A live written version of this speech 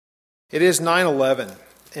It is 9/11,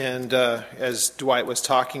 and as Dwight was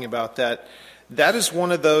talking about that is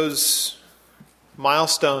one of those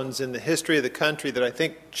milestones in the history of the country that I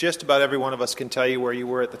think just about every one of us can tell you where you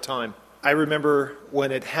were at the time. I remember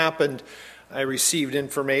when it happened, I received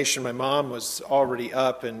information. My mom was already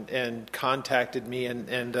up and contacted me,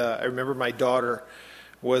 and I remember my daughter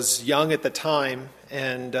was young at the time,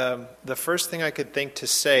 and the first thing I could think to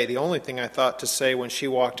say, the only thing I thought to say when she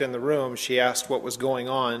walked in the room, she asked what was going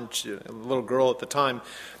on, a little girl at the time,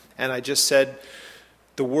 and I just said,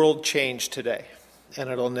 "The world changed today,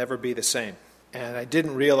 and it'll never be the same." And I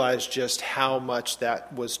didn't realize just how much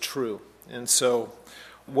that was true. And so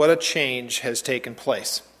what a change has taken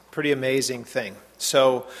place. Pretty amazing thing.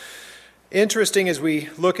 So interesting as we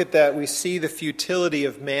look at that, we see the futility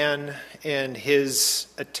of man and his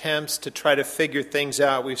attempts to try to figure things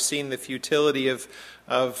out. We've seen the futility of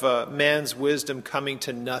man's wisdom coming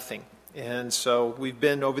to nothing. And so we've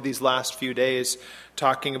been over these last few days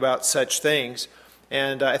talking about such things.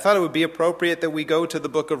 And I thought it would be appropriate that we go to the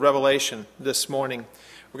book of Revelation this morning.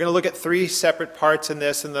 We're going to look at three separate parts in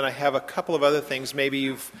this, and then I have a couple of other things.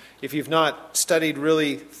 Maybe if you've not studied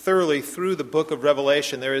really thoroughly through the book of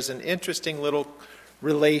Revelation, there is an interesting little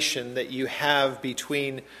relation that you have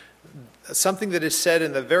between something that is said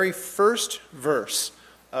in the very first verse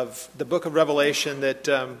of the book of Revelation that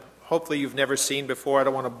hopefully you've never seen before. I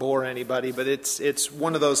don't want to bore anybody, but it's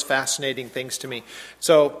one of those fascinating things to me.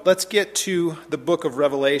 So let's get to the book of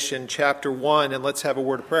Revelation, chapter 1, and let's have a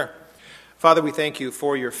word of prayer. Father, we thank you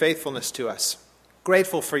for your faithfulness to us.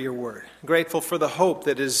 Grateful for your word. Grateful for the hope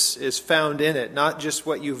that is found in it, not just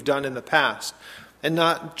what you've done in the past, and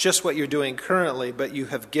not just what you're doing currently, but you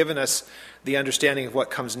have given us the understanding of what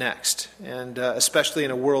comes next. And especially in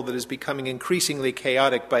a world that is becoming increasingly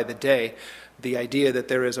chaotic by the day, the idea that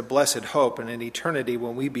there is a blessed hope and an eternity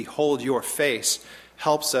when we behold your face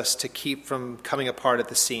helps us to keep from coming apart at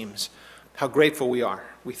the seams. How grateful we are.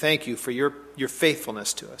 We thank you for your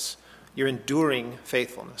faithfulness to us, your enduring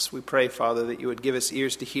faithfulness. We pray, Father, that you would give us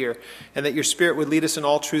ears to hear and that your Spirit would lead us in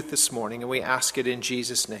all truth this morning, and we ask it in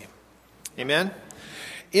Jesus' name. Amen.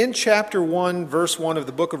 In chapter 1, verse 1 of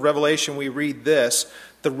the book of Revelation, we read this: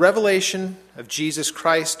 "The revelation of Jesus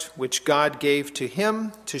Christ, which God gave to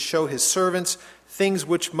him to show his servants things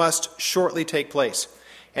which must shortly take place.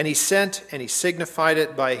 And he sent and he signified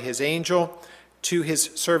it by his angel to his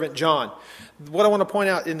servant John." What I want to point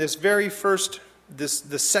out in this very first, the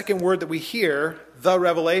second word that we hear, the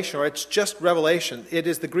revelation, or it's just revelation, it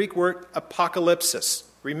is the Greek word apocalypsis.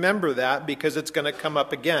 Remember that because it's going to come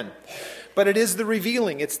up again. But it is the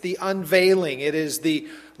revealing, it's the unveiling, it is the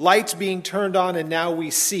lights being turned on and now we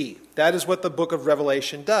see. That is what the book of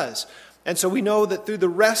Revelation does. And so we know that through the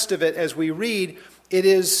rest of it as we read, it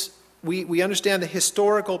is, we understand the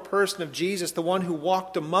historical person of Jesus, the one who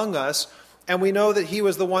walked among us, and we know that he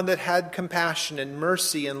was the one that had compassion and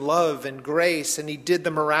mercy and love and grace, and he did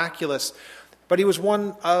the miraculous. But he was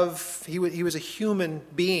he was a human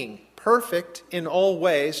being, perfect in all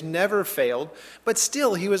ways, never failed, but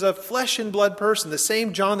still he was a flesh and blood person. The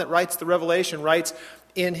same John that writes the Revelation writes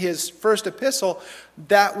in his first epistle,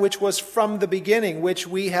 that which was from the beginning, which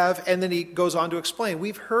we have, and then he goes on to explain.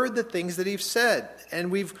 We've heard the things that he's said, and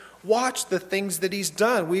we've watched the things that he's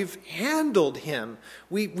done. We've handled him.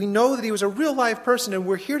 We know that he was a real live person, and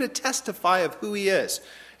we're here to testify of who he is.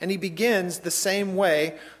 And he begins the same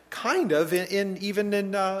way, kind of, in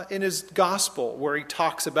his gospel, where he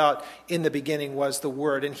talks about in the beginning was the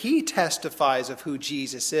Word, and he testifies of who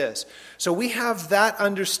Jesus is. So we have that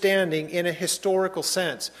understanding in a historical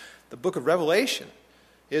sense. The book of Revelation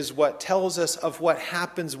is what tells us of what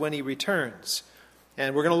happens when he returns.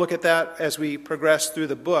 And we're going to look at that as we progress through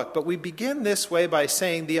the book. But we begin this way by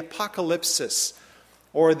saying the apocalypsis,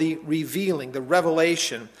 or the revealing, the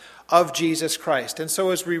revelation of Jesus Christ. And so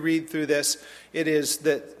as we read through this, it is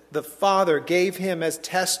that the Father gave him as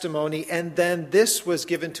testimony, and then this was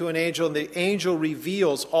given to an angel, and the angel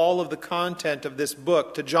reveals all of the content of this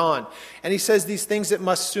book to John. And he says these things that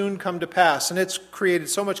must soon come to pass. And it's created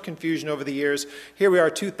so much confusion over the years. Here we are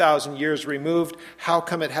 2,000 years removed. How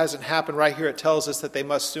come it hasn't happened? Right here it tells us that they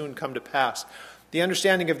must soon come to pass. The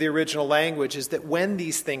understanding of the original language is that when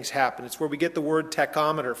these things happen, it's where we get the word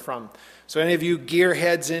tachometer from. So any of you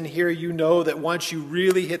gearheads in here, you know that once you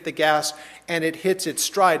really hit the gas and it hits its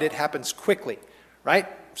stride, it happens quickly, right?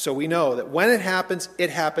 So we know that when it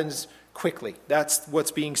happens quickly. That's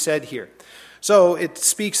what's being said here. So it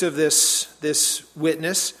speaks of this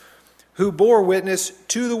witness who bore witness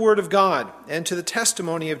to the word of God and to the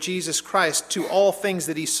testimony of Jesus Christ, to all things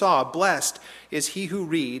that he saw. Blessed is he who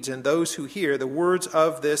reads and those who hear the words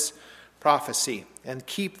of this prophecy and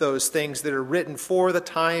keep those things that are written, for the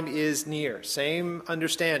time is near. Same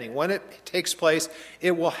understanding. When it takes place,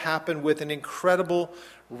 it will happen with an incredible,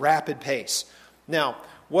 rapid pace. Now,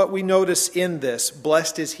 what we notice in this,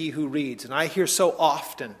 blessed is he who reads. And I hear so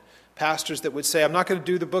often pastors that would say, I'm not going to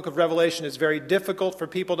do the book of Revelation. It's very difficult for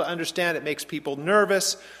people to understand. It makes people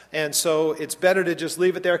nervous. And so it's better to just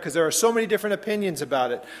leave it there because there are so many different opinions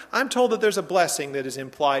about it. I'm told that there's a blessing that is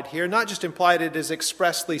implied here. Not just implied, it is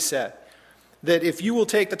expressly said. That if you will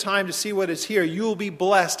take the time to see what is here, you will be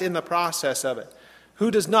blessed in the process of it.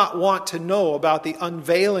 Who does not want to know about the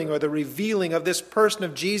unveiling or the revealing of this person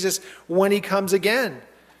of Jesus when he comes again?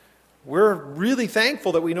 We're really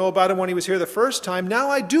thankful that we know about him when he was here the first time. Now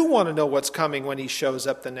I do want to know what's coming when he shows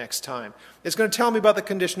up the next time. It's going to tell me about the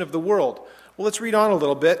condition of the world. Well, let's read on a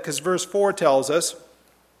little bit because verse 4 tells us,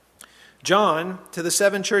 John, to the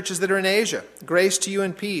 7 churches that are in Asia, grace to you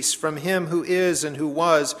and peace from him who is and who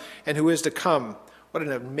was and who is to come. What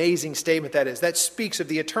an amazing statement that is. That speaks of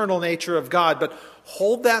the eternal nature of God. But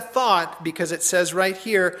hold that thought because it says right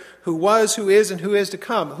here, who was, who is, and who is to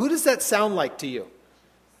come. Who does that sound like to you?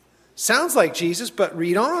 Sounds like Jesus, but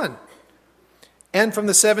read on. And from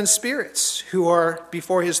the 7 spirits who are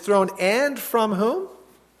before his throne, and from whom?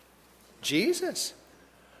 Jesus.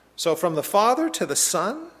 So from the Father to the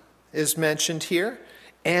Son is mentioned here,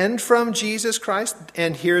 and from Jesus Christ.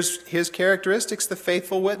 And here's his characteristics, the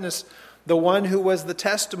faithful witness, the one who was the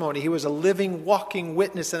testimony. He was a living, walking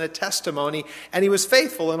witness and a testimony, and he was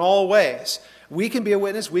faithful in all ways. We can be a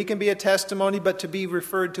witness, we can be a testimony, but to be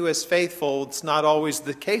referred to as faithful, it's not always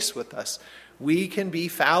the case with us. We can be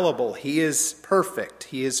fallible. He is perfect.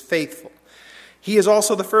 He is faithful. He is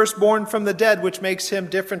also the firstborn from the dead, which makes him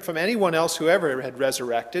different from anyone else who ever had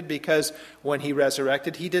resurrected, because when he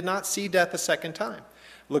resurrected, he did not see death a second time.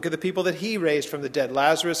 Look at the people that he raised from the dead.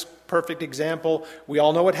 Lazarus, perfect example. We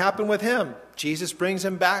all know what happened with him. Jesus brings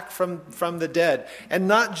him back from the dead. And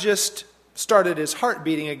not just started his heart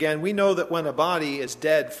beating again. We know that when a body is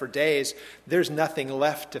dead for days, there's nothing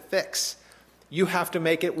left to fix. You have to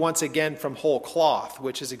make it once again from whole cloth,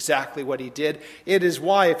 which is exactly what he did. It is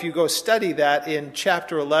why, if you go study that in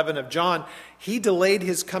chapter 11 of John, he delayed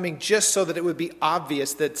his coming just so that it would be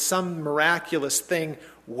obvious that some miraculous thing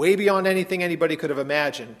way beyond anything anybody could have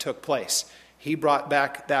imagined took place. He brought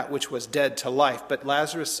back that which was dead to life, but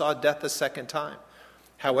Lazarus saw death a second time.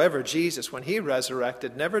 However, Jesus, when he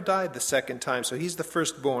resurrected, never died the second time, so he's the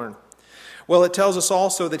firstborn. Well, it tells us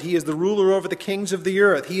also that he is the ruler over the kings of the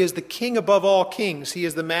earth. He is the king above all kings. He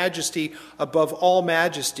is the majesty above all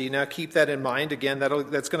majesty. Now keep that in mind. Again,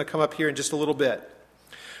 that's going to come up here in just a little bit.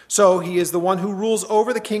 So he is the one who rules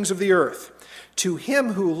over the kings of the earth. To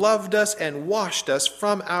him who loved us and washed us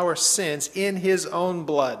from our sins in his own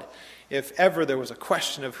blood. If ever there was a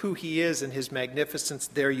question of who he is and his magnificence,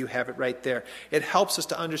 there you have it right there. It helps us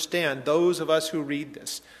to understand, those of us who read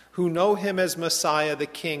this, who know him as Messiah, the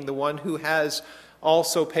King, the one who has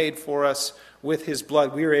also paid for us with his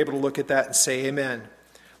blood. We are able to look at that and say amen.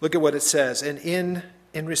 Look at what it says. And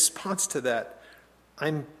in response to that,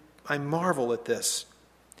 I marvel at this.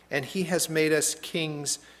 And he has made us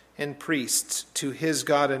kings and priests to his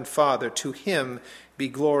God and Father. To him be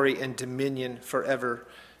glory and dominion forever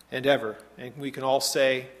and ever. And we can all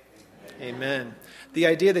say amen. The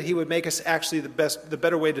idea that he would make us, actually the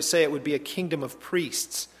better way to say it would be a kingdom of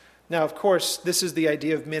priests. Now, of course, this is the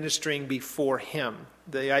idea of ministering before him.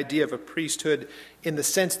 The idea of a priesthood in the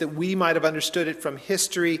sense that we might have understood it from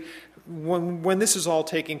history. When this is all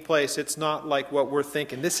taking place, it's not like what we're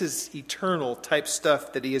thinking. This is eternal type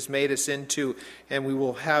stuff that he has made us into, and we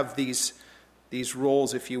will have these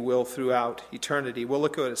roles, if you will, throughout eternity. Well,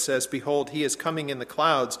 look at what it says. Behold, he is coming in the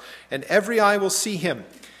clouds, and every eye will see him,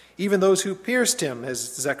 even those who pierced him,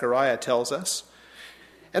 as Zechariah tells us.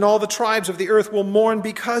 And all the tribes of the earth will mourn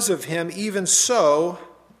because of him. Even so,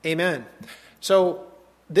 amen. So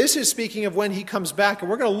this is speaking of when he comes back, and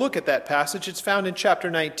we're going to look at that passage. It's found in chapter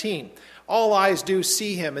 19. All eyes do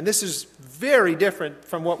see him, and this is very different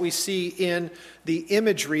from what we see in the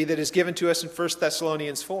imagery that is given to us in 1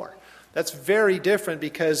 Thessalonians 4. That's very different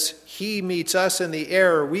because he meets us in the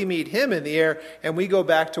air, or we meet him in the air, and we go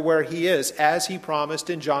back to where he is, as he promised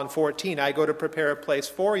in John 14. I go to prepare a place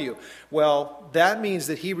for you. Well, that means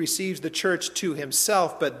that he receives the church to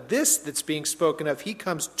himself, but this that's being spoken of, he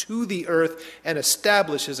comes to the earth and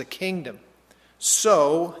establishes a kingdom.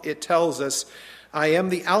 So, it tells us, I am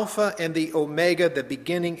the Alpha and the Omega, the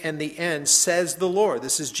beginning and the end, says the Lord.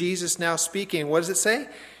 This is Jesus now speaking. What does it say?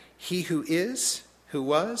 He who is, who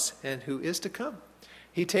was, and who is to come.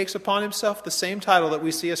 He takes upon himself the same title that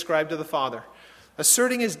we see ascribed to the Father.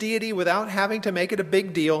 asserting his deity without having to make it a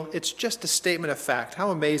big deal. It's just a statement of fact.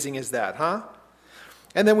 How amazing is that, huh?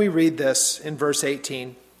 And then we read this in verse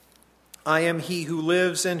 18. I am he who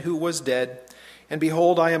lives and who was dead, and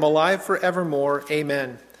behold, I am alive forevermore.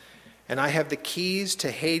 Amen. And I have the keys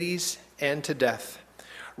to Hades and to death.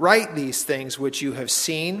 Write these things which you have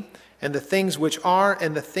seen, and the things which are,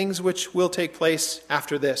 and the things which will take place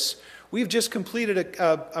after this. We've just completed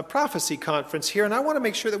a prophecy conference here, and I want to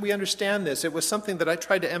make sure that we understand this. It was something that I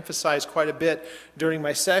tried to emphasize quite a bit during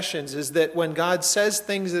my sessions, is that when God says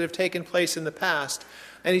things that have taken place in the past,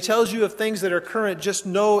 and he tells you of things that are current, just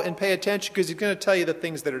know and pay attention, because he's going to tell you the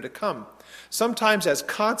things that are to come. Sometimes as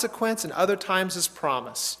consequence, and other times as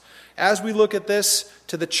promise. As we look at this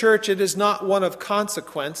to the church, it is not one of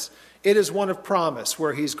consequence. It is one of promise,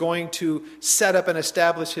 where he's going to set up and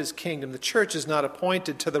establish his kingdom. The church is not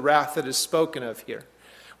appointed to the wrath that is spoken of here.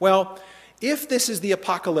 Well, if this is the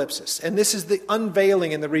apocalypsis, and this is the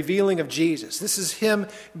unveiling and the revealing of Jesus, this is him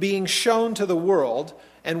being shown to the world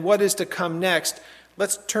and what is to come next,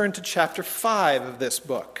 let's turn to chapter 5 of this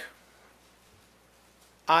book.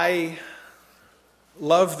 I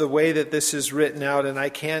love the way that this is written out, and I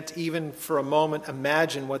can't even for a moment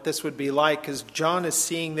imagine what this would be like, because John is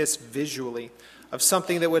seeing this visually of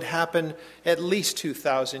something that would happen at least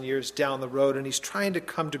 2,000 years down the road, and he's trying to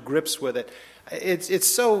come to grips with it. It's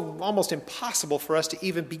so almost impossible for us to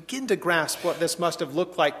even begin to grasp what this must have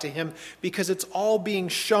looked like to him, because it's all being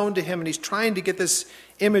shown to him, and he's trying to get this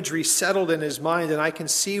imagery settled in his mind, and I can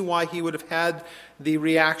see why he would have had the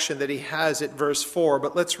reaction that he has at verse 4.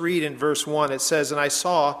 But let's read in verse 1. It says, And I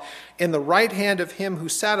saw in the right hand of him who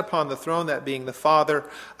sat upon the throne, that being the Father,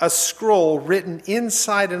 a scroll written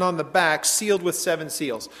inside and on the back, sealed with 7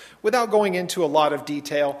 seals. Without going into a lot of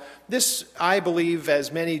detail, this, I believe,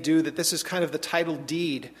 as many do, that this is kind of the title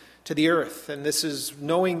deed to the earth. And this is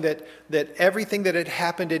knowing that everything that had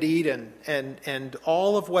happened at Eden and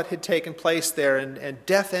all of what had taken place there and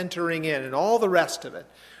death entering in and all the rest of it.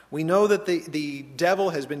 We know that the devil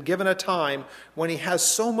has been given a time when he has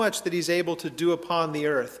so much that he's able to do upon the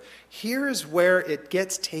earth. Here is where it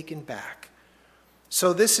gets taken back.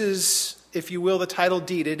 So this is, if you will, the title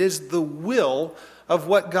deed. It is the will of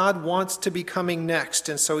what God wants to be coming next.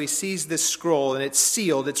 And so he sees this scroll, and it's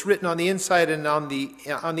sealed. It's written on the inside and on the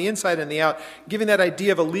inside and the out, giving that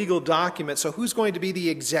idea of a legal document. So who's going to be the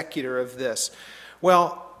executor of this?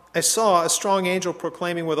 Well, I saw a strong angel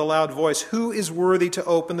proclaiming with a loud voice, Who is worthy to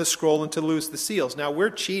open the scroll and to loose the seals? Now, we're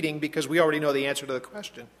cheating because we already know the answer to the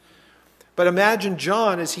question. But imagine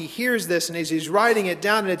John as he hears this and as he's writing it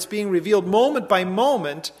down and it's being revealed moment by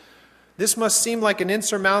moment. This must seem like an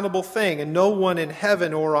insurmountable thing, and no one in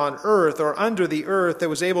heaven or on earth or under the earth that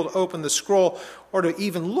was able to open the scroll or to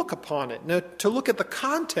even look upon it, to look at the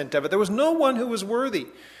content of it. There was no one who was worthy.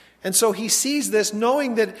 And so he sees this,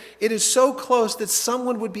 knowing that it is so close that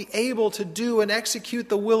someone would be able to do and execute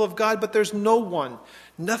the will of God, but there's no one.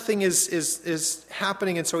 Nothing is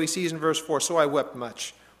happening. And so he sees in verse 4, So I wept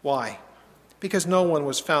much. Why? Because no one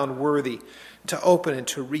was found worthy to open and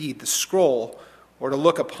to read the scroll or to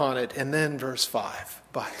look upon it. And then verse 5,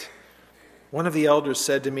 But one of the elders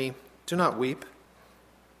said to me, Do not weep.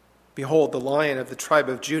 Behold, the Lion of the tribe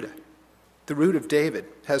of Judah, the Root of David,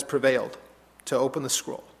 has prevailed to open the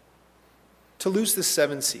scroll, to loose the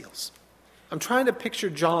 7 seals. I'm trying to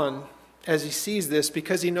picture John as he sees this,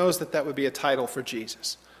 because he knows that that would be a title for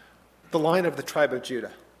Jesus. The Lion of the tribe of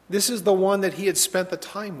Judah. This is the one that he had spent the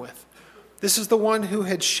time with. This is the one who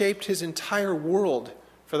had shaped his entire world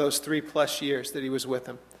for those 3+ years that he was with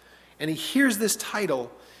him. And he hears this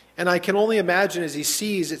title, and I can only imagine as he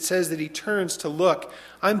sees, it says that he turns to look.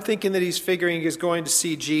 I'm thinking that he's figuring he's going to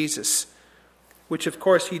see Jesus, which of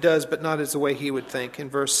course he does, but not as the way he would think. In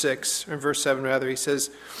verse 6, or in verse 7 rather, he says,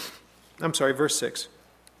 verse 6.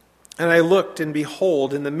 And I looked, and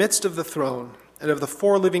behold, in the midst of the throne, and of the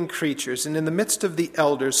 4 living creatures, and in the midst of the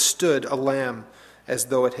elders stood a lamb, as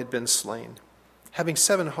though it had been slain, having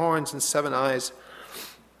 7 horns and 7 eyes,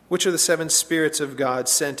 which are the 7 spirits of God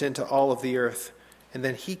sent into all of the earth. And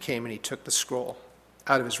then he came and he took the scroll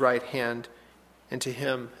out of his right hand, and to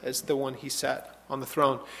him as the one he sat on the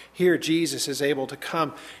throne. Here Jesus is able to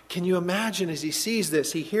come. Can you imagine as he sees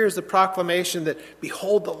this, he hears the proclamation that,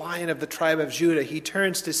 Behold the Lion of the tribe of Judah. He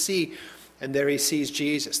turns to see, and there he sees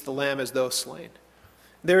Jesus, the Lamb as though slain.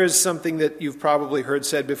 There is something that you've probably heard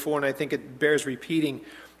said before, and I think it bears repeating.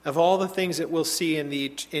 Of all the things that we'll see in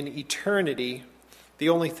eternity, the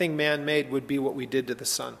only thing man made would be what we did to the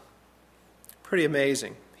Son. Pretty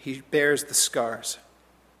amazing. He bears the scars.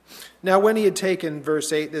 Now when he had taken,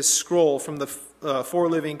 verse 8, this scroll from the four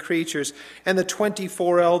living creatures and the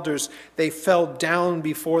 24 elders, they fell down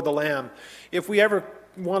before the Lamb. If we ever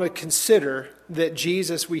want to consider that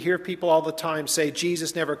Jesus, we hear people all the time say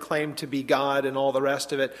Jesus never claimed to be God and all the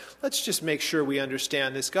rest of it, let's just make sure we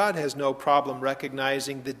understand this. God has no problem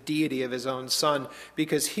recognizing the deity of his own Son,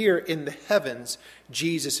 because here in the heavens,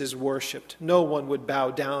 Jesus is worshipped. No one would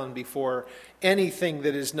bow down before anything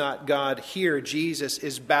that is not God. Here, Jesus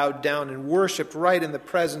is bowed down and worshipped right in the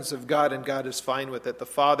presence of God, and God is fine with it. The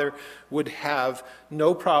Father would have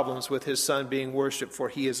no problems with his Son being worshipped, for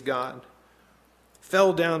he is God.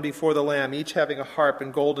 Fell down before the Lamb, each having a harp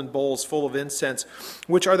and golden bowls full of incense,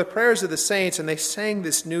 which are the prayers of the saints, and they sang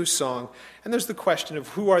this new song. And there's the question of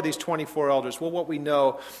who are these 24 elders? Well, what we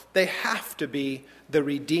know, they have to be the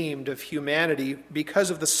redeemed of humanity because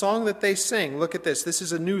of the song that they sing. Look at this. This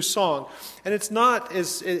is a new song, and it's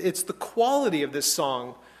the quality of this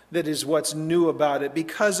song that is what's new about it,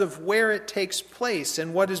 because of where it takes place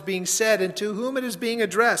and what is being said and to whom it is being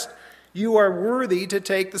addressed. You are worthy to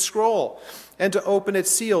take the scroll and to open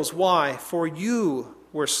its seals. Why? For you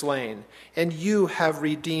were slain, and you have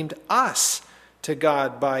redeemed us to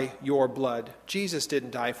God by your blood. Jesus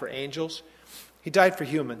didn't die for angels. He died for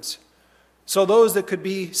humans. So those that could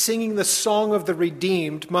be singing the song of the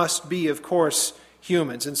redeemed must be, of course,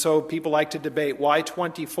 humans. And so people like to debate, why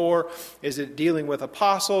 24? Is it dealing with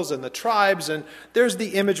apostles and the tribes? And there's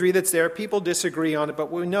the imagery that's there. People disagree on it,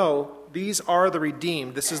 but we know these are the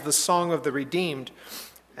redeemed. This is the song of the redeemed.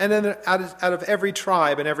 And then out of every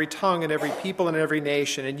tribe and every tongue and every people and every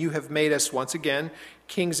nation, and you have made us once again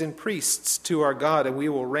kings and priests to our God, and we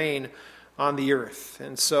will reign on the earth.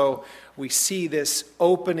 And so we see this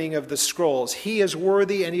opening of the scrolls. He is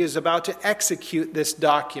worthy, and he is about to execute this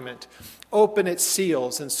document, open its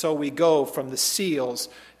seals. And so we go from the seals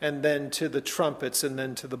and then to the trumpets and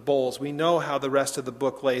then to the bowls. We know how the rest of the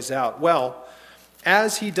book lays out. Well,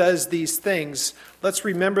 as he does these things, let's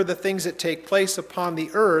remember the things that take place upon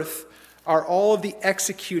the earth are all of the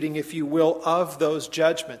executing, if you will, of those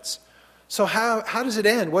judgments. So how does it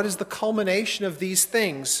end? What is the culmination of these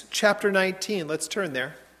things? Chapter 19, let's turn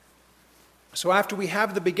there. So after we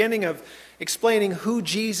have the beginning of explaining who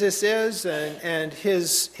Jesus is and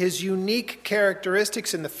his unique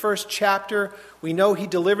characteristics in the first chapter, we know he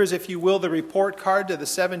delivers, if you will, the report card to the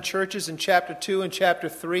 7 churches in chapter 2 and chapter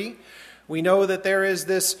 3. We know that there is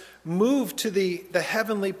this move to the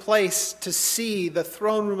heavenly place to see the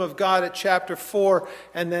throne room of God at chapter 4.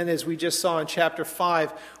 And then as we just saw in chapter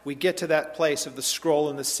 5, we get to that place of the scroll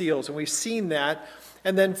and the seals. And we've seen that.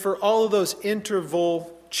 And then for all of those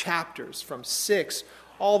interval chapters from 6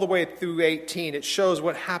 all the way through 18, it shows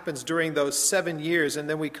what happens during those 7 years. And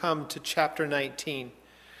then we come to chapter 19.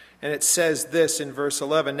 And it says this in verse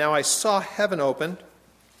 11, "Now I saw heaven opened,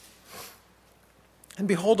 and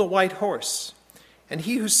behold, a white horse, and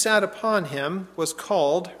he who sat upon him was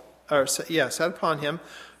called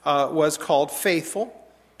faithful,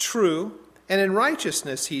 true, and in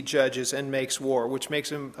righteousness he judges and makes war," which makes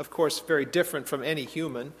him, of course, very different from any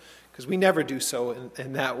human, because we never do so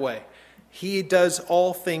in that way. He does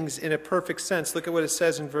all things in a perfect sense. Look at what it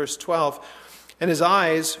says in verse 12. "And his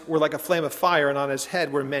eyes were like a flame of fire, and on his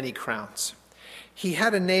head were many crowns. He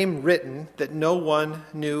had a name written that no one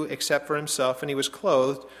knew except for himself, and he was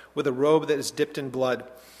clothed with a robe that is dipped in blood.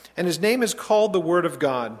 And his name is called the Word of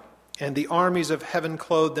God. And the armies of heaven,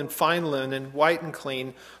 clothed in fine linen, white and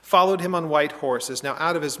clean, followed him on white horses. Now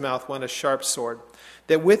out of his mouth went a sharp sword,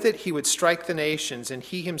 that with it he would strike the nations, and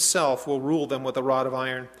he himself will rule them with a rod of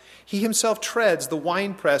iron. He himself treads the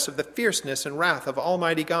winepress of the fierceness and wrath of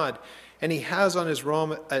Almighty God. And he has on his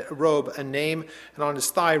robe a name, and on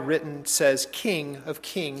his thigh written says, King of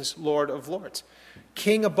Kings, Lord of Lords."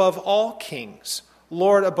 King above all kings,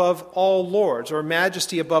 Lord above all lords, or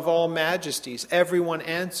majesty above all majesties. Everyone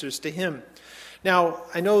answers to him. Now,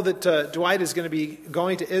 I know that Dwight is going to be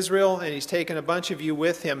going to Israel, and he's taken a bunch of you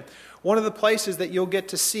with him. One of the places that you'll get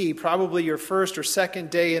to see, probably your first or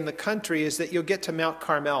second day in the country, is that you'll get to Mount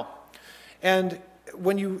Carmel. And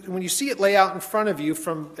when you see it lay out in front of you,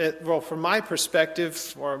 from my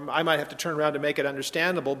perspective, or I might have to turn around to make it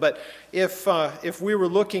understandable, but if we were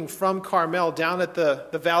looking from Carmel down at the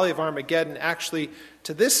Valley of Armageddon, actually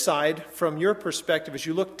to this side, from your perspective, as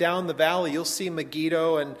you look down the valley, you'll see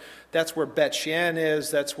Megiddo, and that's where Bet Shean is.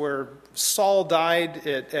 That's where Saul died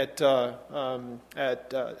at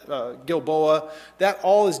Gilboa. That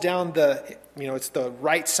all is down it's the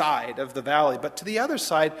right side of the valley. But to the other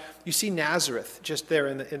side, you see Nazareth just there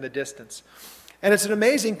in the distance. And it's an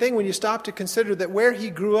amazing thing when you stop to consider that where he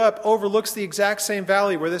grew up overlooks the exact same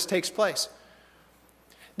valley where this takes place.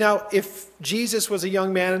 Now, if Jesus was a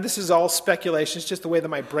young man, and this is all speculation, it's just the way that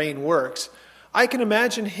my brain works, I can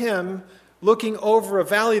imagine him looking over a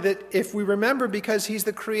valley that, if we remember, because he's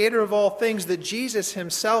the creator of all things, that Jesus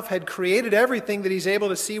himself had created everything that he's able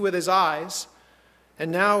to see with his eyes.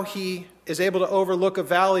 And now he is able to overlook a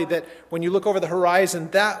valley that, when you look over the horizon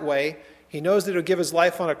that way, he knows that he'll give his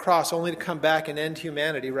life on a cross only to come back and end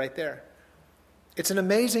humanity right there. It's an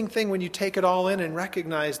amazing thing when you take it all in and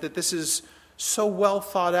recognize that this is so well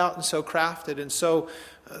thought out and so crafted and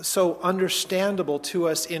so understandable to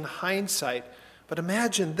us in hindsight. But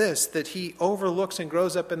imagine this, that he overlooks and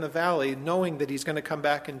grows up in the valley knowing that he's going to come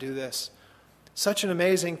back and do this. Such an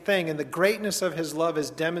amazing thing. And the greatness of his love is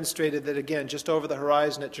demonstrated that, again, just over the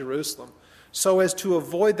horizon at Jerusalem. So as to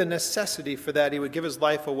avoid the necessity for that, he would give his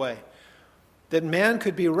life away. That man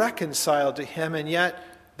could be reconciled to him, and yet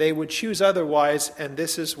they would choose otherwise, and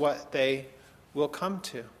this is what they will come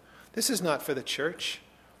to. This is not for the church.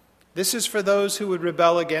 This is for those who would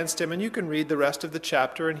rebel against him. And you can read the rest of the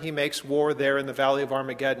chapter, and he makes war there in the Valley of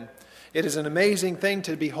Armageddon. It is an amazing thing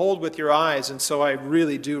to behold with your eyes, and so I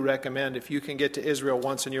really do recommend, if you can get to Israel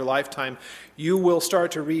once in your lifetime, you will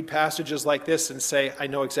start to read passages like this and say, I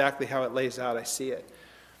know exactly how it lays out. I see it.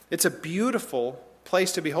 It's a beautiful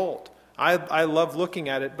place to behold. I love looking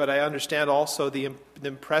at it, but I understand also the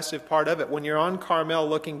impressive part of it. When you're on Carmel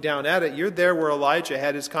looking down at it, you're there where Elijah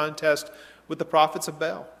had his contest with the prophets of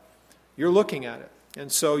Baal. You're looking at it.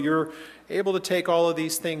 And so you're able to take all of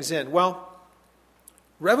these things in. Well,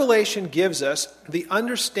 Revelation gives us the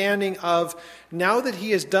understanding of, now that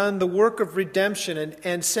he has done the work of redemption,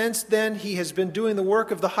 and since then he has been doing the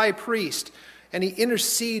work of the high priest, and he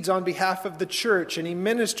intercedes on behalf of the church, and he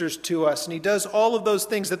ministers to us, and he does all of those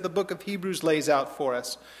things that the book of Hebrews lays out for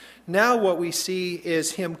us. Now what we see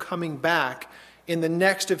is him coming back in the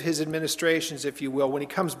next of his administrations, if you will, when he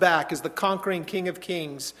comes back as the conquering King of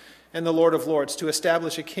Kings and the Lord of Lords, to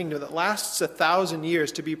establish a kingdom that lasts 1,000 years,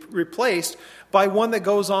 to be replaced by one that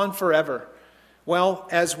goes on forever. Well,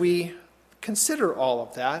 as we consider all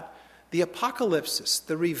of that, the apocalypsis,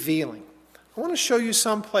 the revealing, I want to show you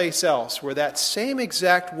someplace else where that same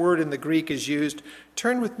exact word in the Greek is used.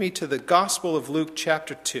 Turn with me to the Gospel of Luke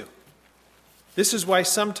chapter 2. This is why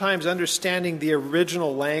sometimes understanding the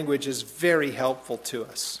original language is very helpful to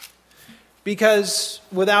us. Because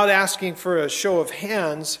without asking for a show of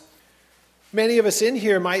hands, many of us in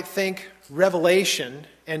here might think revelation,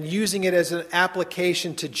 and using it as an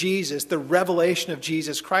application to Jesus, the revelation of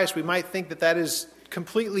Jesus Christ, we might think that that is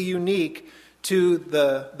completely unique to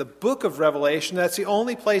the book of Revelation. That's the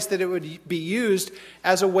only place that it would be used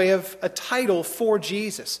as a way of a title for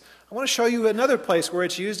Jesus. I want to show you another place where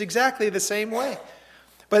it's used exactly the same way.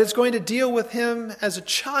 But it's going to deal with him as a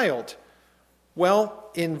child.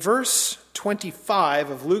 Well, in verse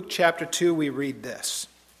 25 of Luke chapter 2, we read this.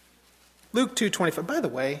 Luke 2:25. By the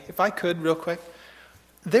way, if I could real quick,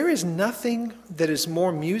 there is nothing that is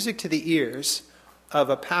more music to the ears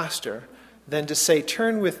of a pastor than to say,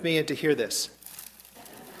 turn with me, and to hear this.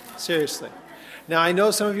 Seriously. Now, I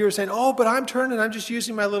know some of you are saying, oh, but I'm just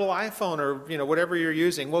using my little iPhone or, whatever you're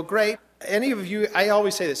using. Well, great. Any of you, I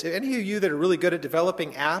always say this, any of you that are really good at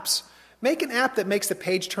developing apps, make an app that makes the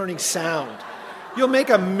page turning sound. You'll make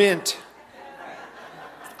a mint.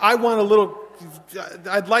 I'd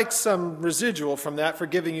like some residual from that for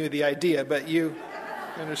giving you the idea, but you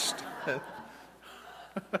understand.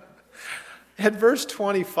 At verse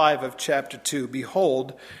 25 of chapter 2,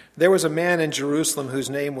 behold, there was a man in Jerusalem whose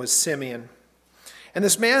name was Simeon. And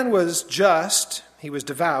this man was just, he was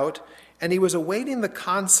devout, and he was awaiting the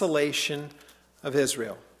consolation of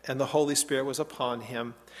Israel. And the Holy Spirit was upon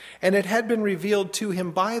him. And it had been revealed to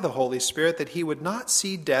him by the Holy Spirit that he would not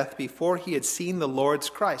see death before he had seen the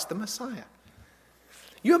Lord's Christ, the Messiah.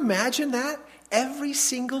 You imagine that? Every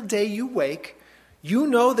single day you wake, you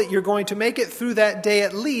know that you're going to make it through that day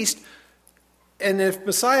at least. And if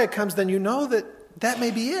Messiah comes, then you know that may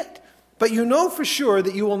be it. But you know for sure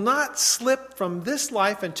that you will not slip from this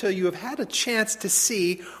life until you have had a chance to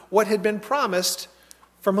see what had been promised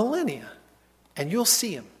for millennia. And you'll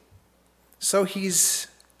see him. So he's,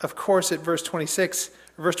 of course, at verse 27,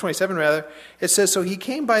 it says, so he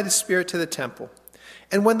came by the Spirit to the temple.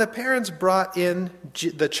 And when the parents brought in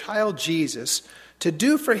the child Jesus to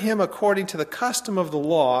do for him according to the custom of the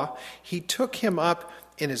law, he took him up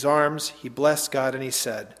in his arms, he blessed God, and he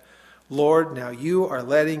said, Lord, now you are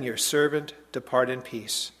letting your servant depart in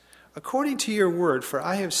peace, according to your word, for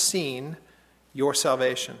I have seen your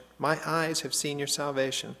salvation. My eyes have seen your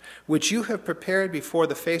salvation, which you have prepared before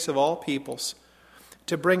the face of all peoples,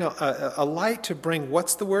 to bring a light to bring,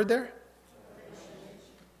 what's the word there?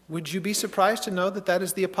 Would you be surprised to know that that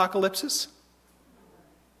is the apocalypsis?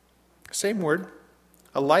 Same word.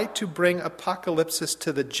 A light to bring apocalypsis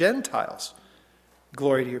to the Gentiles.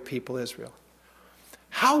 Glory to your people, Israel.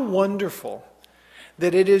 How wonderful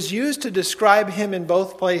that it is used to describe him in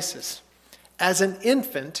both places. As an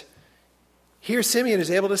infant, here Simeon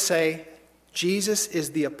is able to say, Jesus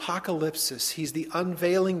is the apocalypsis. He's the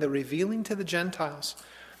unveiling, the revealing to the Gentiles.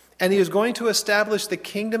 And he is going to establish the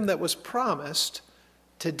kingdom that was promised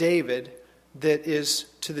to David that is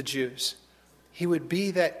to the Jews. He would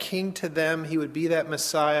be that king to them. He would be that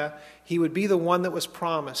Messiah. He would be the one that was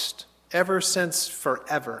promised ever since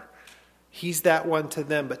forever. He's that one to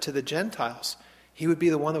them. But to the Gentiles, he would be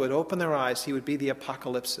the one that would open their eyes. He would be the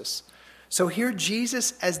apocalypsis. So here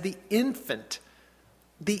Jesus as the infant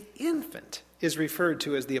is referred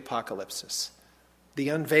to as the apocalypsis. The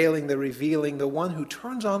unveiling, the revealing, the one who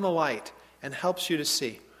turns on the light and helps you to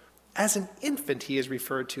see. As an infant he is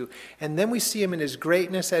referred to. And then we see him in his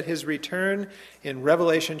greatness at his return in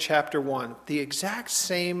Revelation chapter 1. The exact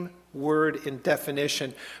same word in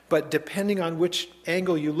definition, but depending on which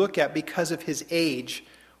angle you look at because of his age,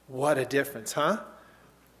 what a difference, huh?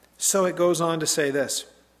 So it goes on to say this.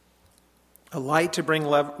 A light to bring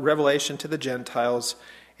revelation to the Gentiles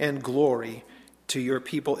and glory to your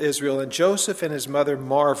people Israel. And Joseph and his mother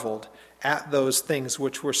marveled at those things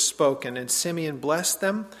which were spoken. And Simeon blessed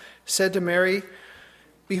them, said to Mary,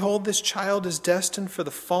 Behold, this child is destined for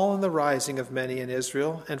the fall and the rising of many in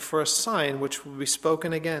Israel, and for a sign which will be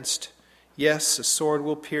spoken against. Yes, a sword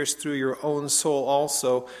will pierce through your own soul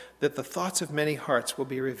also, that the thoughts of many hearts will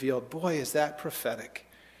be revealed. Boy, is that prophetic.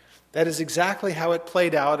 That is exactly how it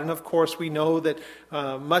played out. And of course, we know that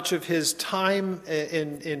much of his time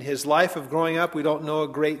in his life of growing up, we don't know a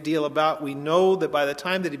great deal about. We know that by the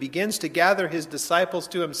time that he begins to gather his disciples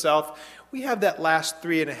to himself, we have that last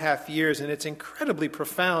 3.5 years, and it's incredibly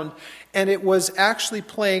profound. And it was actually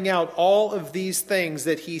playing out all of these things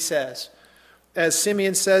that he says. As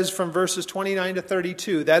Simeon says from verses 29 to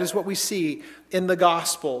 32, that is what we see in the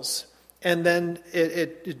Gospels. And then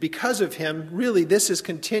because of him, really this is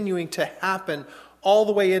continuing to happen all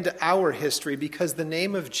the way into our history, because the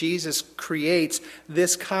name of Jesus creates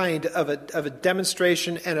this kind of a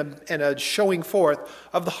demonstration and a showing forth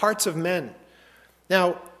of the hearts of men.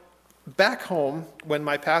 Now, back home, when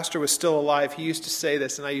my pastor was still alive, he used to say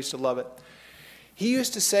this, and I used to love it. He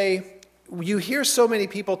used to say, you hear so many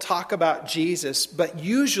people talk about Jesus, but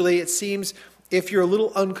usually it seems if you're a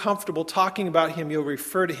little uncomfortable talking about him, you'll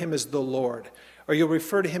refer to him as the Lord, or you'll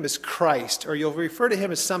refer to him as Christ, or you'll refer to him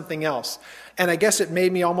as something else. And I guess it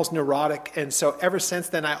made me almost neurotic, and so ever since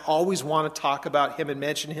then I always want to talk about him and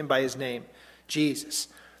mention him by his name, Jesus.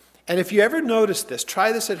 And if you ever notice this,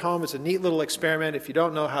 try this at home. It's a neat little experiment if you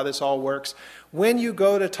don't know how this all works. When you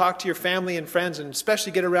go to talk to your family and friends, and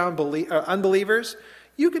especially get around unbelievers,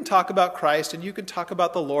 you can talk about Christ and you can talk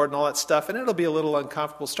about the Lord and all that stuff, and it'll be a little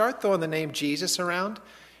uncomfortable. Start throwing the name Jesus around,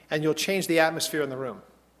 and you'll change the atmosphere in the room.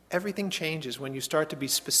 Everything changes when you start to be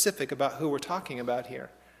specific about who we're talking about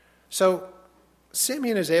here. So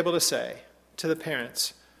Simeon is able to say to the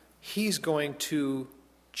parents, he's going to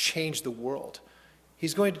change the world.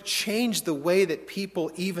 He's going to change the way that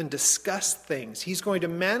people even discuss things. He's going to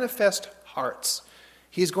manifest hearts.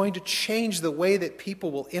 He's going to change the way that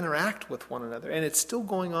people will interact with one another. And it's still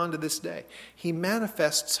going on to this day. He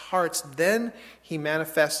manifests hearts then. He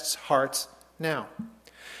manifests hearts now.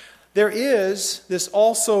 There is this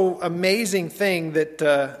also amazing thing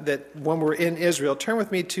that when we're in Israel, turn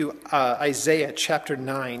with me to Isaiah chapter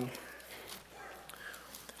 9.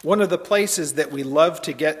 One of the places that we love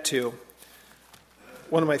to get to,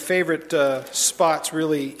 one of my favorite spots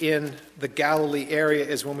really in the Galilee area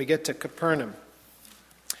is when we get to Capernaum.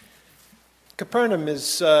 Capernaum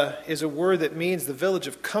is a word that means the village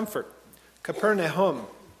of comfort, Capernaum.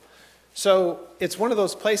 So it's one of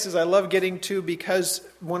those places I love getting to because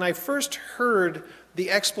when I first heard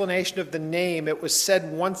the explanation of the name, it was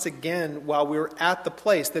said once again while we were at the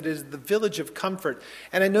place that is the village of comfort.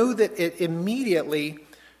 And I know that it immediately,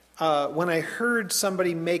 when I heard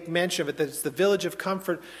somebody make mention of it, that it's the village of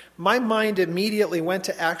comfort, my mind immediately went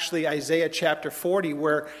to actually Isaiah chapter 40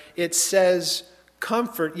 where it says,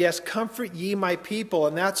 comfort, yes, comfort ye my people.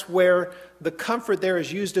 And that's where the comfort there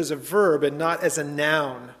is used as a verb and not as a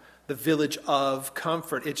noun. The village of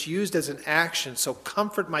comfort. It's used as an action. So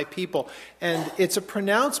comfort my people. And it's a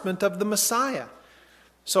pronouncement of the Messiah.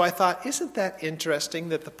 So I thought, isn't that interesting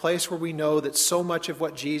that the place where we know that so much of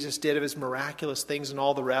what Jesus did, of his miraculous things and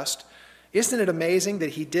all the rest, isn't it amazing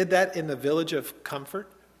that he did that in the village of comfort?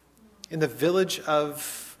 in the village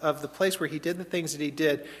of the place where he did the things that he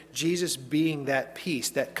did, Jesus being that peace,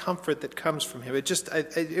 that comfort that comes from him.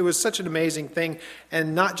 It was such an amazing thing,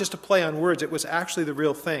 and not just a play on words, it was actually the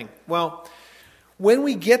real thing. Well, when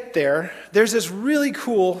we get there, there's this really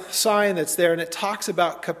cool sign that's there, and it talks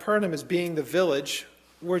about Capernaum as being the village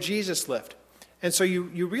where Jesus lived. And so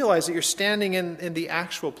you realize that you're standing in the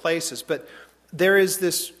actual places, but there is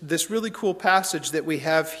this really cool passage that we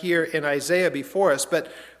have here in Isaiah before us,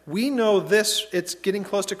 but we know this, it's getting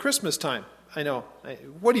close to Christmas time. I know.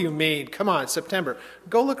 What do you mean? Come on, September.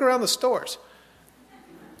 Go look around the stores.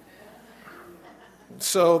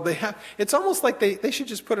 So it's almost like they should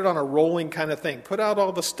just put it on a rolling kind of thing. Put out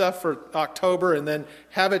all the stuff for October and then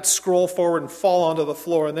have it scroll forward and fall onto the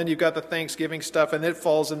floor. And then you've got the Thanksgiving stuff and it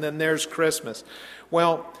falls and then there's Christmas.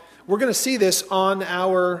 Well, we're going to see this on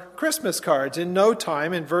our Christmas cards. In no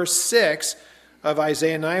time, in verse 6 of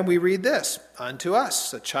Isaiah 9, we read this. Unto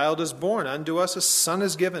us a child is born, unto us a son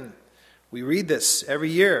is given. We read this every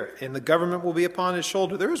year, and the government will be upon his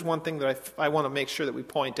shoulder. There is one thing that I want to make sure that we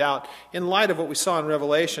point out in light of what we saw in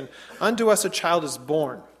Revelation. Unto us a child is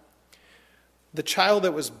born. The child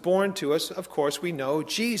that was born to us, of course, we know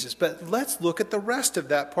Jesus. But let's look at the rest of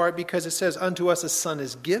that part because it says, unto us a son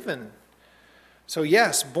is given. So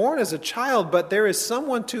yes, born as a child, but there is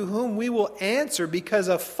someone to whom we will answer because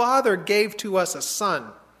a father gave to us a son.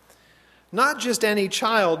 Not just any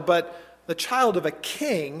child, but the child of a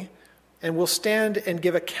king. And we'll stand and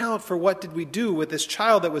give account for what did we do with this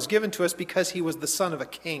child that was given to us because he was the son of a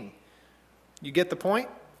king. You get the point?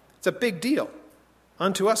 It's a big deal.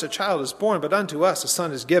 Unto us a child is born, but unto us a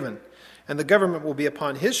son is given, and the government will be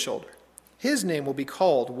upon his shoulder. His name will be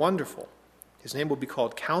called Wonderful. His name will be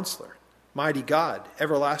called Counselor, Mighty God,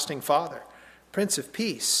 Everlasting Father, Prince of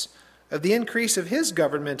Peace. Of the increase of his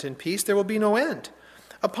government and peace there will be no end.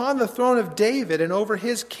 Upon the throne of David and over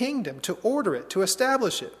his kingdom, to order it, to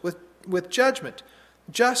establish it with judgment,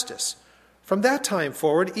 justice, from that time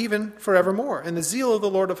forward, even forevermore. And the zeal of the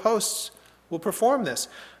Lord of hosts will perform this.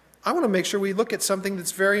 I want to make sure we look at something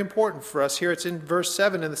that's very important for us here. It's in verse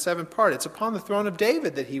 7 in the seventh part. It's upon the throne of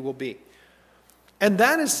David that he will be. And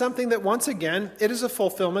that is something that, once again, it is a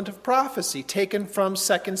fulfillment of prophecy taken from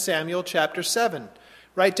 2 Samuel chapter 7.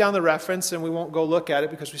 Write down the reference, and we won't go look at it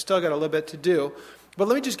because we still got a little bit to do. But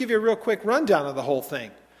let me just give you a real quick rundown of the whole thing.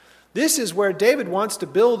 This is where David wants to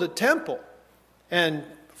build a temple. And,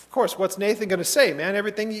 of course, what's Nathan going to say? Man,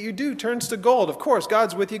 everything that you do turns to gold. Of course,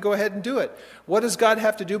 God's with you. Go ahead and do it. What does God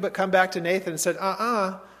have to do but come back to Nathan and say,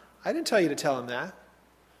 I didn't tell you to tell him that.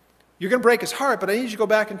 You're going to break his heart, but I need you to go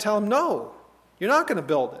back and tell him, no, you're not going to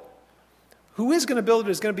build it. Who is going to build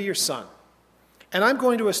it is going to be your son. And I'm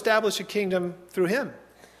going to establish a kingdom through him.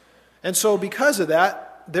 And so because of that,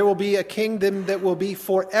 there will be a kingdom that will be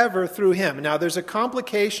forever through him. Now, there's a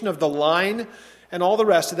complication of the line and all the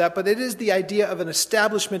rest of that, but it is the idea of an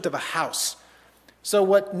establishment of a house. So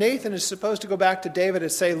what Nathan is supposed to go back to David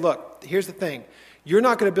and say, look, here's the thing. You're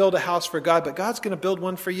not going to build a house for God, but God's going to build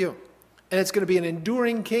one for you. And it's going to be an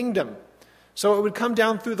enduring kingdom. So it would come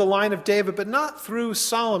down through the line of David, but not through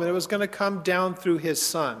Solomon. It was going to come down through his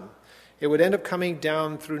son. It would end up coming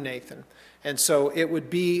down through Nathan. And so it would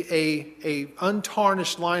be a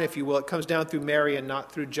untarnished line, if you will. It comes down through Mary and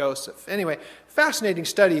not through Joseph. Anyway, fascinating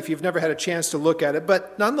study if you've never had a chance to look at it.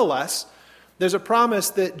 But nonetheless, there's a promise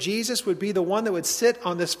that Jesus would be the one that would sit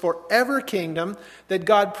on this forever kingdom that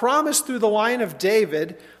God promised through the line of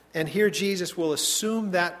David. And here Jesus will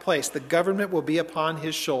assume that place. The government will be upon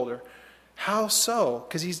his shoulder. How so?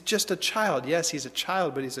 Because he's just a child. Yes, he's a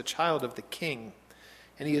child, but he's a child of the king.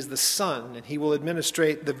 And he is the son, and he will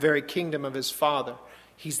administrate the very kingdom of his father.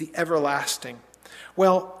 He's the everlasting.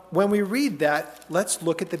 Well, when we read that, let's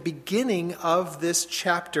look at the beginning of this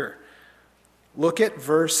chapter. Look at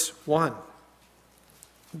verse 1.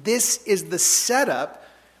 This is the setup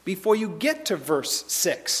before you get to verse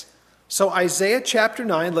 6. So Isaiah chapter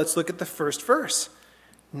 9, let's look at the first verse.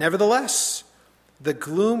 Nevertheless, the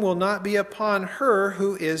gloom will not be upon her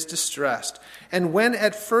who is distressed. And when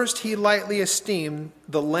at first he lightly esteemed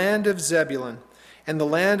the land of Zebulun and the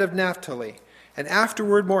land of Naphtali, and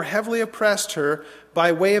afterward more heavily oppressed her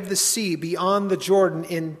by way of the sea beyond the Jordan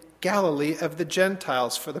in Galilee of the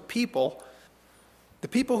Gentiles. For the people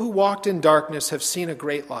who walked in darkness have seen a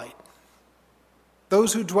great light.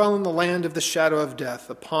 Those who dwell in the land of the shadow of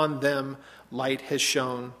death, upon them light has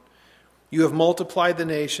shone. You have multiplied the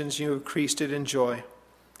nations, you have increased it in joy.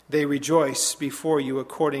 They rejoice before you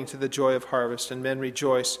according to the joy of harvest, and men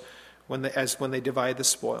rejoice when they divide the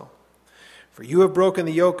spoil. For you have broken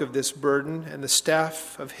the yoke of this burden, and the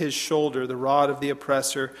staff of his shoulder, the rod of the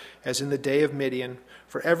oppressor, as in the day of Midian.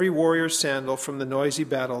 For every warrior's sandal from the noisy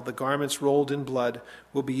battle, the garments rolled in blood,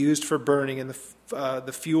 will be used for burning in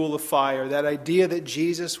the fuel of fire. That idea that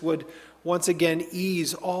Jesus would once again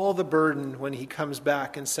ease all the burden when he comes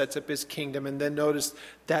back and sets up his kingdom. And then notice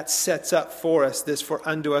that sets up for us this, for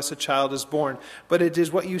unto us a child is born. But it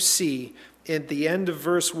is what you see at the end of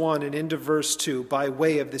verse 1 and into verse 2, by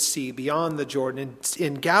way of the sea, beyond the Jordan.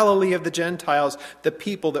 In Galilee of the Gentiles, the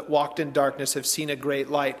people that walked in darkness have seen a great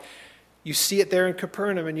light. You see it there in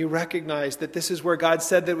Capernaum, and you recognize that this is where God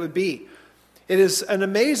said that it would be. It is an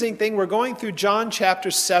amazing thing. We're going through John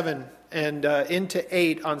chapter 7 and into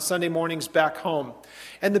 8 on Sunday mornings back home.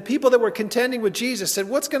 And the people that were contending with Jesus said,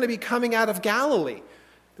 what's going to be coming out of Galilee?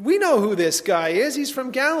 We know who this guy is. He's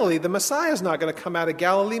from Galilee. The Messiah is not going to come out of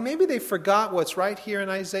Galilee. Maybe they forgot what's right here in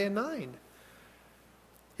Isaiah 9.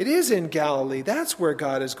 It is in Galilee. That's where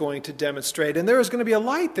God is going to demonstrate. And there is going to be a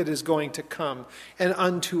light that is going to come. And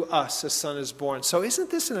unto us a son is born. So isn't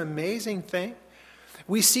this an amazing thing?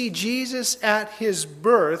 We see Jesus at his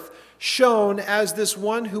birth shown as this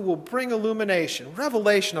one who will bring illumination,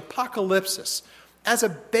 revelation, apocalypsis, as a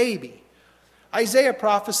baby. Isaiah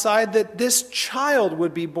prophesied that this child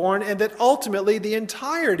would be born and that ultimately the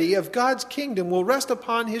entirety of God's kingdom will rest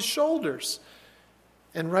upon his shoulders.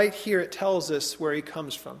 And right here it tells us where he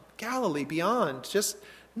comes from. Galilee, beyond, just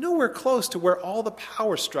nowhere close to where all the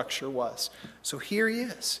power structure was. So here he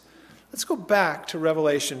is. Let's go back to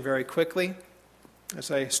Revelation very quickly as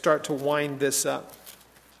I start to wind this up.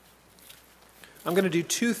 I'm going to do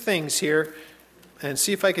two things here and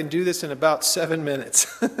see if I can do this in about 7 minutes.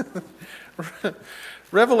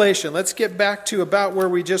 Revelation, let's get back to about where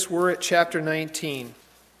we just were at chapter 19.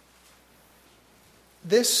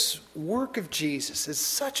 This work of Jesus is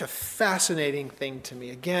such a fascinating thing to me.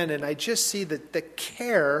 Again, and I just see the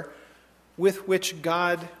care with which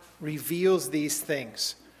God reveals these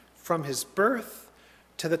things. From his birth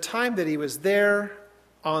to the time that he was there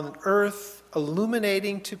on earth,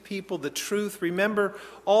 illuminating to people the truth. Remember,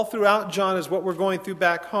 all throughout John is what we're going through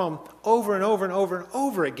back home, over and over and over and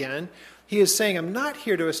over again. He is saying, I'm not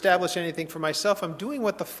here to establish anything for myself. I'm doing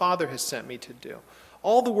what the Father has sent me to do.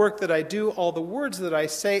 All the work that I do, all the words that I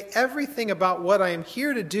say, everything about what I am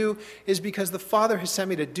here to do is because the Father has sent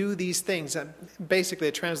me to do these things. Basically,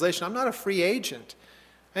 a translation, I'm not a free agent.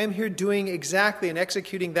 I am here doing exactly and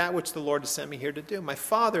executing that which the Lord has sent me here to do. My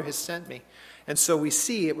Father has sent me. And so we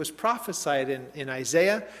see it was prophesied in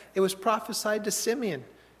Isaiah. It was prophesied to Simeon.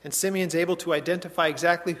 And Simeon's able to identify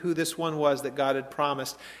exactly who this one was that God had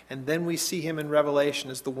promised. And then we see him in Revelation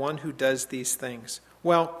as the one who does these things.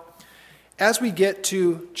 Well, as we get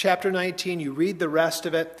to chapter 19, you read the rest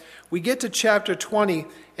of it. We get to chapter 20,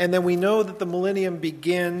 and then we know that the millennium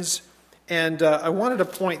begins. And I wanted to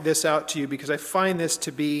point this out to you because I find this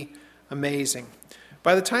to be amazing.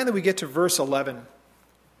 By the time that we get to verse 11,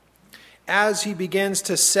 as he begins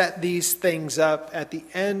to set these things up at the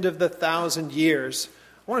end of the 1,000 years,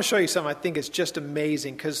 I want to show you something I think is just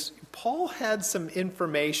amazing because Paul had some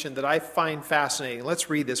information that I find fascinating. Let's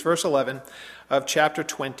read this. Verse 11 of chapter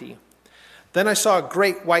 20. Then I saw a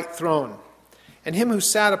great white throne, and him who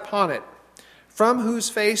sat upon it, from whose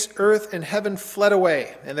face earth and heaven fled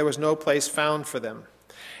away, and there was no place found for them.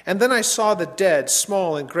 And then I saw the dead,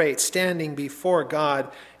 small and great, standing before God,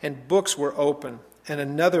 and books were open, and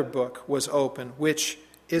another book was open, which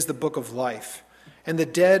is the book of life. And the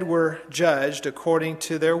dead were judged according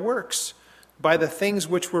to their works, by the things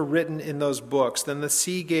which were written in those books. Then the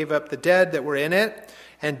sea gave up the dead that were in it,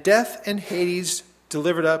 and death and Hades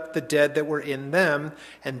delivered up the dead that were in them,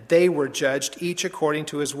 and they were judged, each according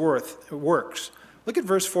to his works. Look at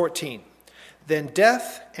verse 14. Then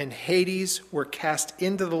death and Hades were cast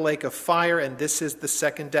into the lake of fire, and this is the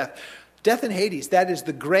second death. Death and Hades, that is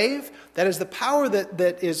the grave, that is the power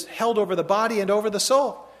that is held over the body and over the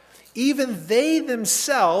soul. Even they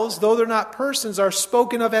themselves, though they're not persons, are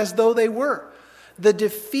spoken of as though they were. The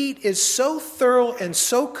defeat is so thorough and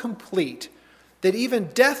so complete that even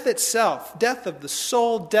death itself, death of the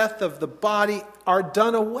soul, death of the body, are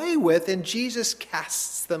done away with, and Jesus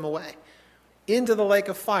casts them away into the lake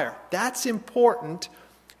of fire. That's important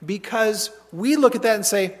because we look at that and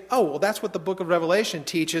say, oh, well, that's what the book of Revelation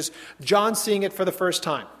teaches. John's seeing it for the first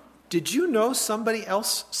time. Did you know somebody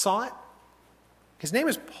else saw it? His name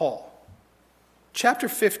is Paul. Chapter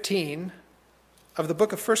 15 of the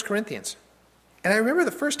book of 1 Corinthians. And I remember the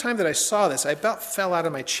first time that I saw this, I about fell out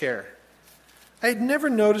of my chair. I had never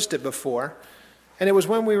noticed it before, and it was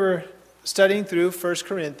when we were studying through 1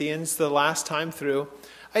 Corinthians the last time through.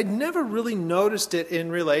 I'd never really noticed it in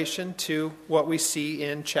relation to what we see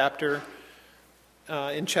in chapter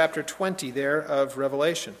in chapter 20 there of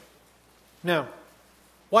Revelation. Now,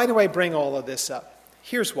 why do I bring all of this up?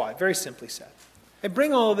 Here's why, very simply said. I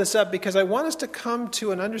bring all of this up because I want us to come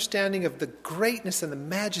to an understanding of the greatness and the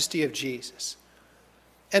majesty of Jesus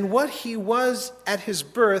and what he was at his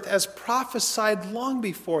birth as prophesied long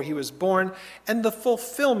before he was born, and the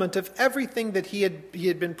fulfillment of everything that he had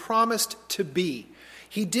been promised to be.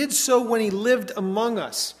 He did so when he lived among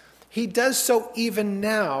us. He does so even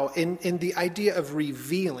now in the idea of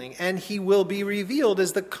revealing, and he will be revealed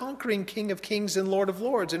as the conquering King of Kings and Lord of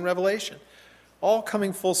Lords in Revelation. All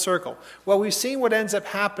coming full circle. Well, we've seen what ends up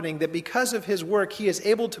happening, that because of his work, he is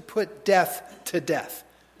able to put death to death.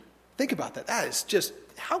 Think about that. That is just,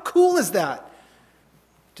 how cool is that?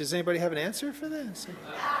 Does anybody have an answer for this?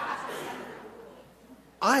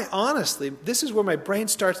 I honestly, this is where my brain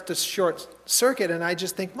starts to short circuit, and I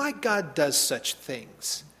just think, my God does such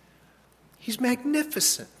things. He's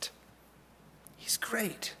magnificent. He's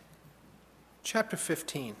great. Chapter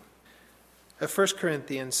 15 of 1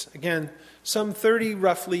 Corinthians. Again, some 30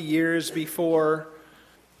 roughly years before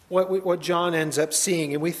what John ends up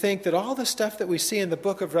seeing. And we think that all the stuff that we see in the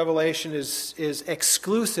book of Revelation is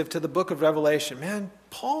exclusive to the book of Revelation. Man,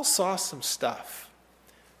 Paul saw some stuff.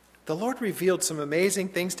 The Lord revealed some amazing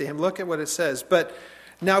things to him. Look at what it says. But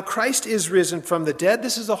now Christ is risen from the dead.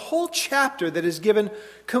 This is a whole chapter that is given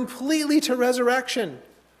completely to resurrection.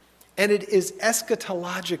 And it is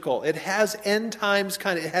eschatological. It has end times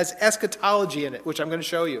it has eschatology in it, which I'm going to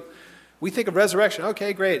show you. We think of resurrection.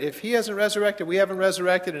 Okay, great. If he hasn't resurrected, we haven't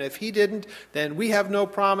resurrected. And if he didn't, then we have no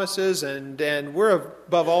promises. And we're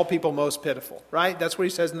above all people most pitiful, right? That's what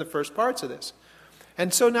he says in the first parts of this.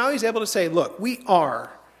 And so now he's able to say, look, we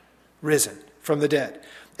are risen from the dead.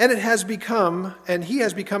 And he has become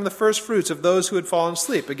the first fruits of those who had fallen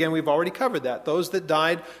asleep. Again, we've already covered that. Those that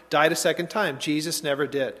died a second time. Jesus never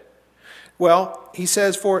did. Well, he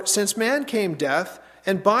says, for since man came death,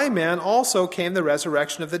 and by man also came the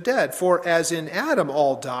resurrection of the dead. For as in Adam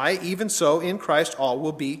all die, even so in Christ all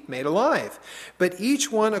will be made alive. But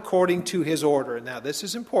each one according to his order. Now this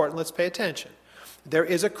is important. Let's pay attention. There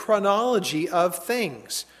is a chronology of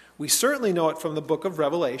things. We certainly know it from the book of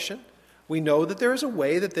Revelation. We know that there is a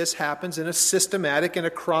way that this happens in a systematic and a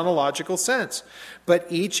chronological sense. But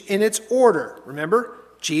each in its order. Remember,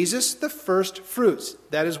 Jesus, the first fruits.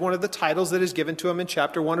 That is one of the titles that is given to him in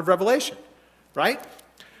chapter 1 of Revelation. Right?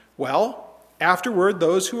 Well, afterward,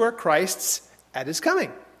 those who are Christ's at his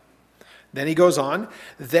coming. Then he goes on.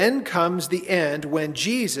 Then comes the end when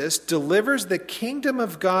Jesus delivers the kingdom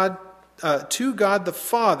of God to God the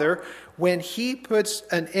Father, when he puts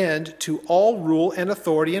an end to all rule and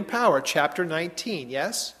authority and power. Chapter 19,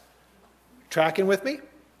 yes? Tracking with me?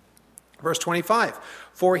 Verse 25.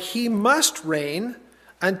 For he must reign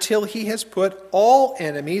until he has put all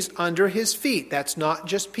enemies under his feet. That's not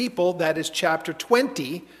just people. That is chapter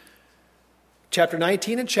 20, chapter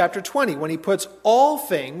 19 and chapter 20, when he puts all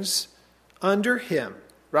things under him,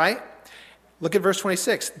 right? Look at verse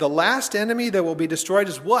 26. The last enemy that will be destroyed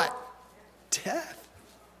is what? Death.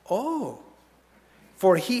 Oh.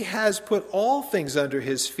 For he has put all things under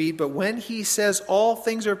his feet, but when he says all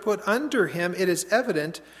things are put under him, it is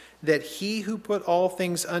evident that he who put all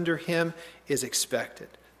things under him is expected.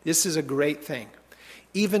 This is a great thing.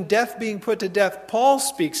 Even death being put to death, Paul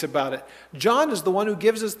speaks about it. John is the one who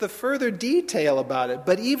gives us the further detail about it.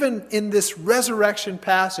 But even in this resurrection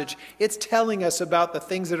passage, it's telling us about the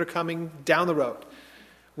things that are coming down the road.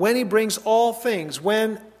 When he brings all things,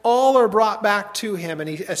 when all are brought back to him and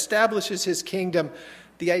he establishes his kingdom,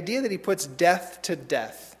 the idea that he puts death to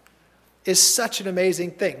death is such an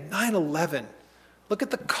amazing thing. 9/11. Look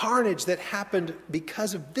at the carnage that happened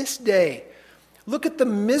because of this day. Look at the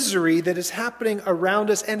misery that is happening around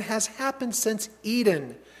us and has happened since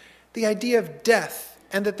Eden. The idea of death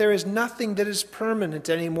and that there is nothing that is permanent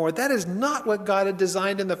anymore. That is not what God had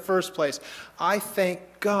designed in the first place. I thank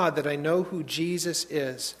God that I know who Jesus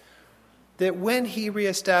is. That when he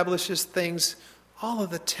reestablishes things, all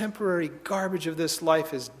of the temporary garbage of this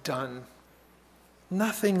life is done.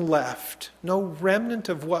 Nothing left. No remnant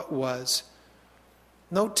of what was.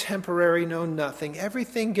 No temporary, no nothing.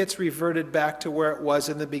 Everything gets reverted back to where it was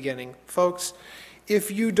in the beginning. Folks,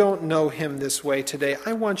 if you don't know him this way today,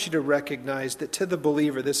 I want you to recognize that to the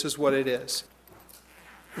believer, this is what it is.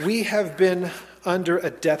 We have been under a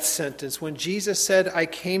death sentence. When Jesus said, I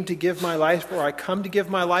came to give my life, or I come to give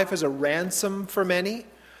my life as a ransom for many,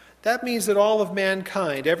 that means that all of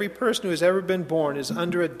mankind, every person who has ever been born, is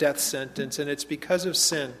under a death sentence, and it's because of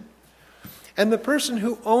sin. And the person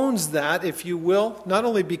who owns that, if you will, not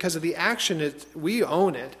only because of the action we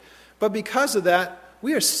own it, but because of that,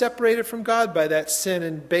 we are separated from God by that sin.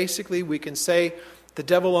 And basically we can say The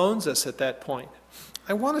devil owns us at that point.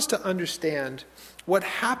 I want us to understand what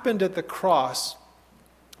happened at the cross.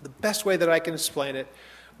 The best way that I can explain it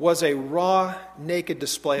was a raw, naked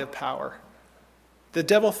display of power. The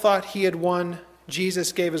devil thought he had won.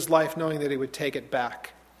 Jesus gave his life knowing that he would take it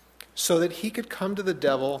back, so that he could come to the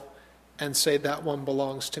devil and say, that one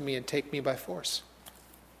belongs to me, and take me by force.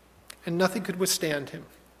 And nothing could withstand him.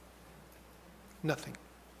 Nothing.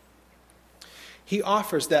 He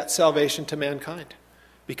offers that salvation to mankind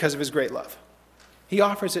because of his great love. He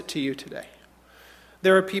offers it to you today.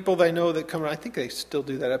 There are people that I know that come around. I think they still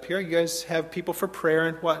do that up here. You guys have people for prayer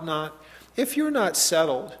and whatnot. If you're not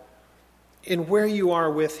settled in where you are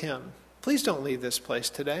with him, please don't leave this place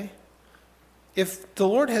today. If the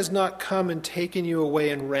Lord has not come and taken you away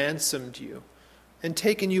and ransomed you and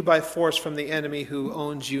taken you by force from the enemy who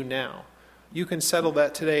owns you now, you can settle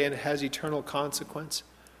that today, and it has eternal consequence.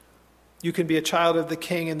 You can be a child of the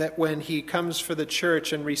King, and that when he comes for the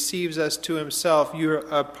church and receives us to himself, you're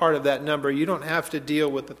a part of that number. You don't have to deal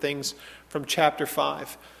with the things from chapter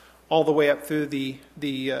 5 all the way up through the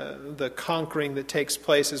conquering that takes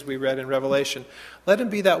place as we read in Revelation. Let him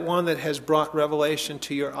be that one that has brought revelation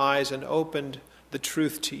to your eyes and opened the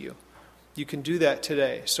truth to you. You can do that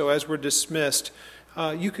today. So as we're dismissed,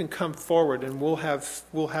 you can come forward, and we'll have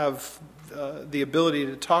the ability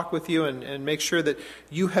to talk with you and make sure that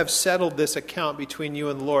you have settled this account between you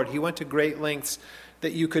and the Lord. He went to great lengths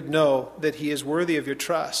that you could know that he is worthy of your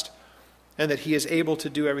trust, and that he is able to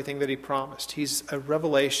do everything that he promised. He's a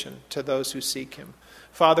revelation to those who seek him.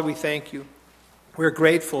 Father, we thank you. We're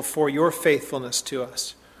grateful for your faithfulness to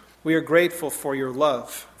us. We are grateful for your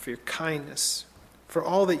love, for your kindness, for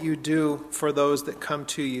all that you do for those that come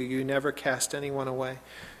to you. You never cast anyone away.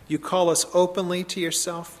 You call us openly to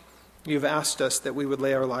yourself. You've asked us that we would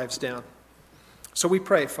lay our lives down. So we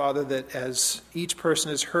pray, Father, that as each person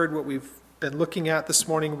has heard what we've been looking at this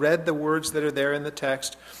morning, read the words that are there in the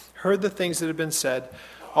text, heard the things that have been said,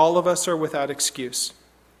 all of us are without excuse.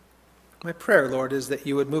 My prayer, Lord, is that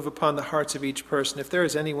you would move upon the hearts of each person. If there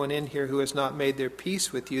is anyone in here who has not made their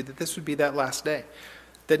peace with you, that this would be that last day,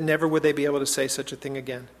 that never would they be able to say such a thing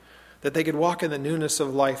again, that they could walk in the newness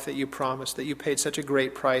of life that you promised, that you paid such a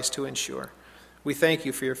great price to ensure. We thank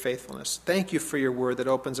you for your faithfulness. Thank you for your word that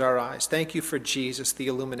opens our eyes. Thank you for Jesus, the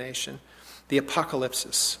illumination, the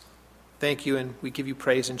apocalypsis. Thank you, and we give you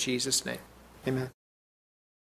praise in Jesus' name. Amen.